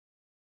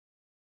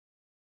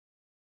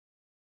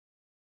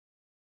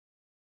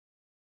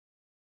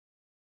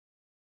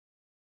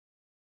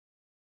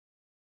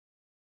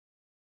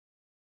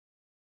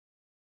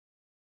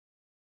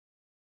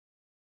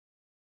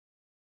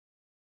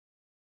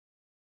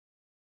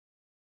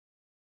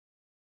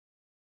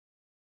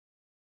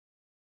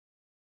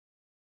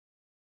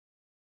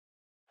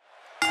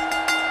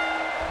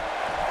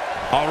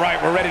All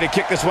right, we're ready to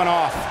kick this one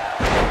off.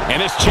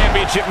 And this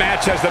championship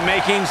match has the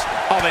makings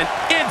of an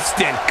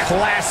instant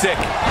classic.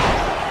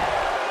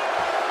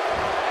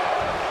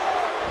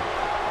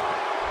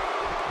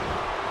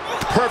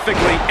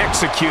 Perfectly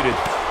executed.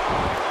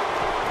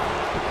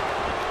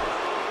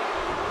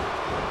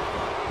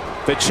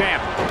 The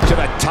champ to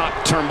the top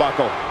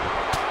turnbuckle.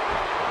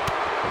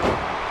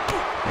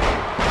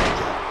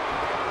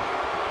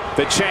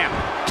 The champ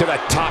to the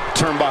top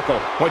turnbuckle.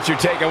 What's your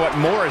take on what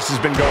Morris has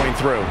been going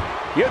through?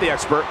 You're the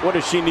expert. What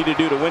does she need to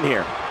do to win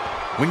here?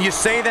 When you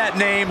say that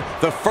name,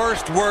 the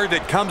first word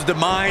that comes to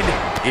mind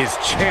is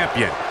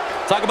champion.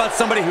 Talk about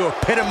somebody who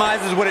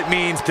epitomizes what it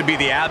means to be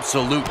the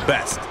absolute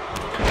best.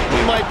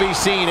 We might be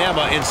seeing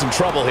Emma in some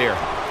trouble here.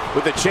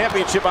 With the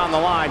championship on the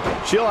line,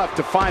 she'll have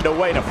to find a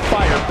way to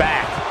fire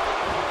back.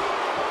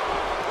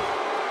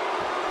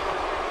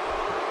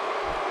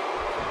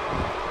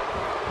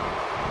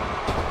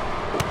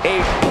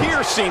 A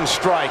piercing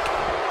strike.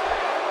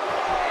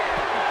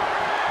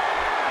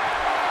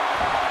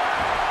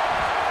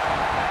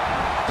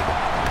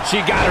 She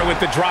got her with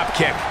the drop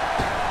kick.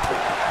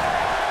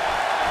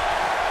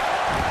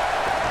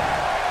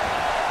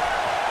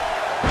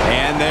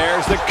 And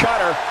there's the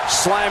cutter,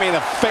 slamming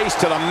the face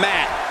to the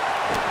mat.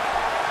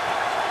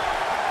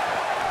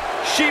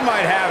 She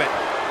might have it.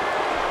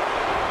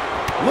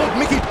 Look,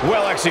 Mickie.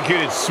 Well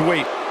executed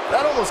sweep.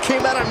 That almost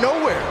came out of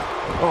nowhere.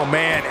 Oh,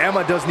 man,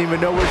 Emma doesn't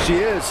even know where she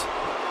is.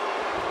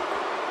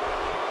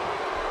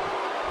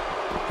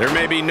 There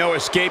may be no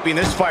escaping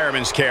this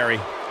fireman's carry.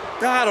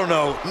 I don't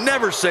know.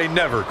 Never say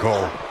never,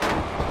 Cole.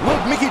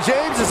 Look, Mickie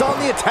James is on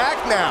the attack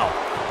now.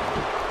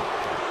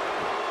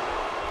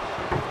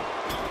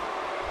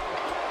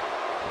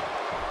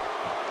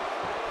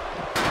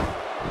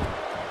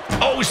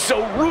 Oh,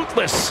 so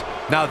ruthless.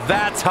 Now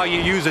that's how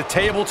you use a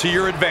table to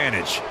your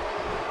advantage.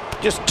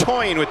 Just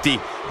toying with the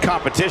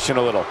competition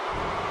a little.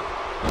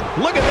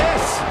 Look at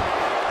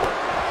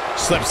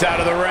this. Slips out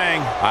of the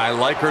ring. I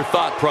like her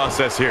thought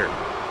process here.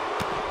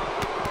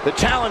 The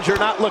challenger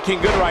not looking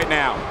good right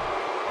now.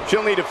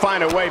 She'll need to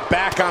find a way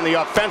back on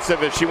the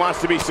offensive if she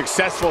wants to be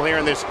successful here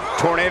in this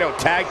Tornado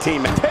Tag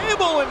Team.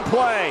 Table in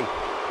play.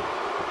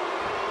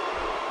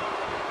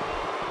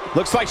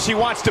 Looks like she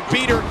wants to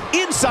beat her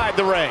inside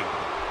the ring.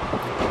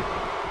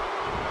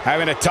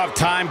 Having a tough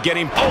time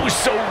getting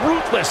so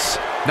ruthless.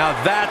 Now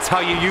that's how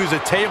you use a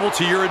table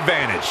to your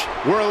advantage.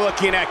 We're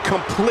looking at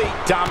complete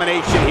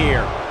domination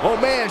here. Oh,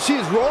 man,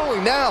 she's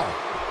rolling now.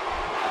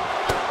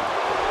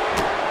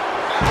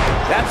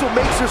 That's what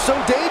makes her so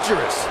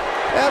dangerous.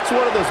 That's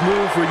one of those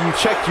moves where you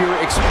check your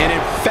An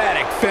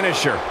emphatic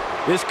finisher.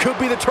 This could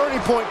be the turning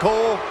point,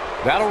 Cole.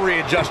 That'll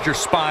readjust your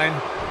spine.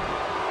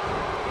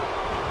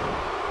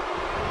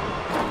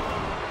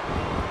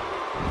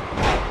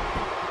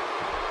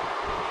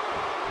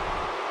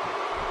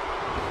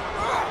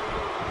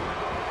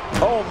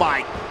 Oh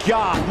my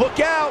God, look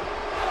out!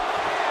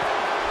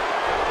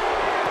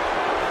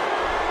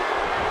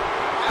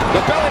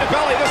 The belly to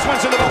belly, this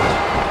one's in the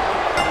middle.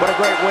 What a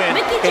great win.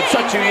 It's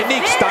such a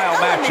unique style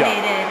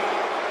matchup.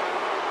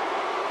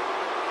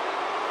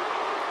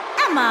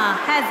 Emma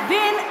has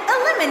been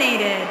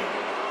eliminated.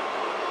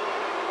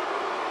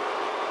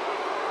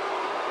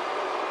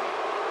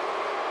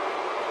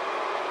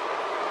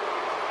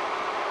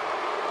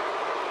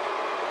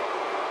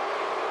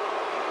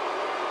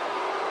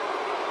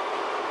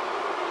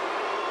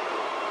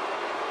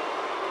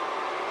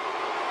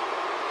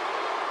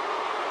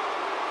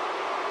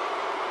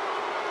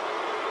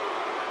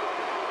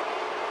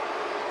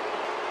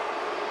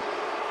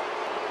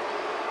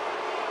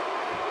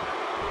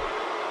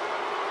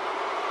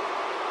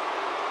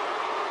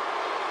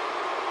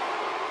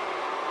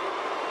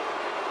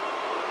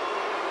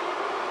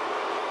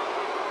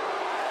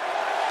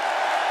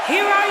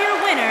 Here are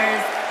your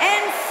winners,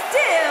 and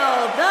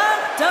still the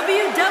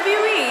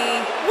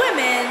WWE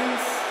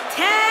Women's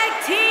Tag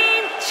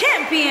Team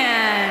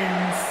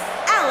Champions,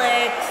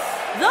 Alex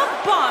the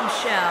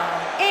Bombshell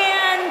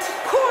and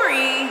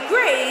Corey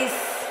Grace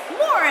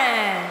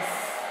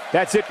Moretz.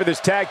 That's it for this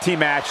tag team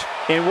match,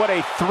 and what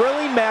a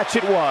thrilling match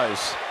it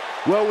was.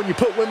 Well, when you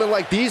put women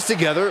like these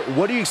together,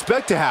 what do you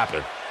expect to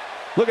happen?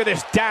 Look at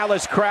this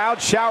Dallas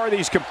crowd shower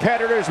these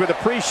competitors with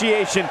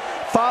appreciation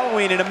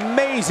following an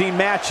amazing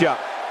matchup.